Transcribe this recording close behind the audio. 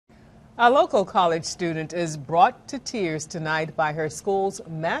A local college student is brought to tears tonight by her school's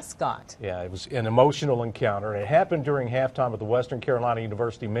mascot. Yeah, it was an emotional encounter, and it happened during halftime of the Western Carolina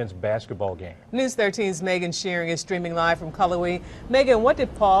University men's basketball game. News 13's Megan Shearing is streaming live from Cullowhee. Megan, what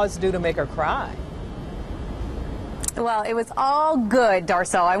did Paws do to make her cry? Well, it was all good,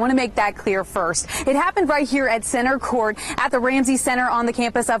 Darcel. I want to make that clear first. It happened right here at Center Court at the Ramsey Center on the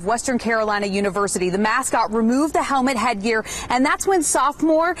campus of Western Carolina University. The mascot removed the helmet headgear, and that's when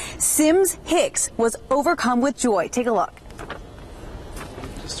sophomore Simms Hicks was overcome with joy. Take a look.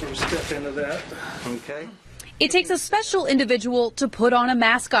 Just sort of step into that. Okay. It takes a special individual to put on a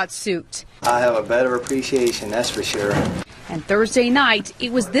mascot suit. I have a better appreciation, that's for sure. And Thursday night,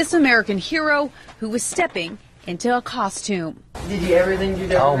 it was this American hero who was stepping into a costume. Did you ever think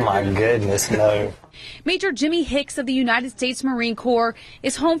you'd ever? Oh my goodness, no. Major Jimmy Hicks of the United States Marine Corps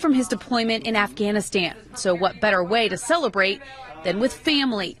is home from his deployment in Afghanistan. So what better way to celebrate than with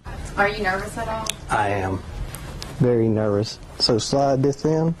family? Are you nervous at all? I am. Very nervous. So slide this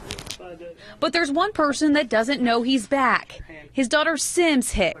in. But there's one person that doesn't know he's back. His daughter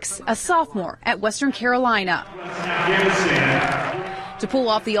Simms Hicks, a sophomore at Western Carolina. To pull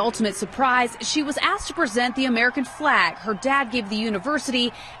off the ultimate surprise, she was asked to present the American flag her dad gave the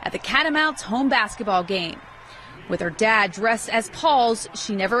university at the Catamounts home basketball game. With her dad dressed as Paws,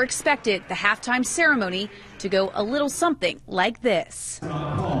 she never expected the halftime ceremony to go a little something like this. 6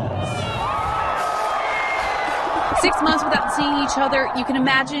 months without seeing each other, you can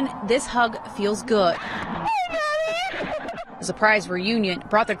imagine this hug feels good. The surprise reunion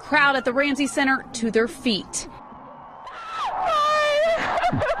brought the crowd at the Ramsey Center to their feet.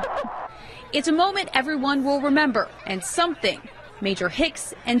 It's a moment everyone will remember, and something Major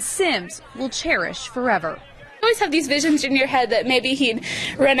Hicks and Simms will cherish forever. You always have these visions in your head that maybe he'd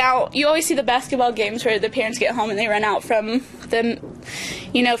run out. You always see the basketball games where the parents get home and they run out from them,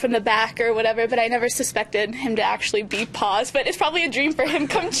 you know, from the back or whatever, but I never suspected him to actually be Paws, but it's probably a dream for him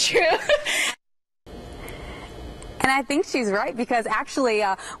come true. And I think she's right, because actually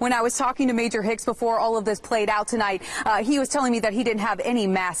when I was talking to Major Hicks before all of this played out tonight, he was telling me that he didn't have any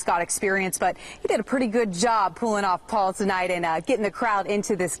mascot experience, but he did a pretty good job pulling off Paul tonight and getting the crowd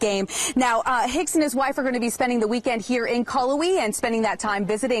into this game. Now, Hicks and his wife are going to be spending the weekend here in Cullowhee and spending that time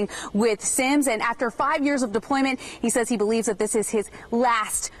visiting with Simms. And after 5 years of deployment, he says he believes that this is his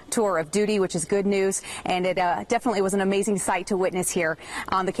last tour of duty, which is good news. And it definitely was an amazing sight to witness here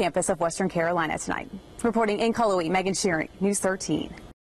on the campus of Western Carolina tonight. Reporting in Cullowhee, Megan Shearing, News 13.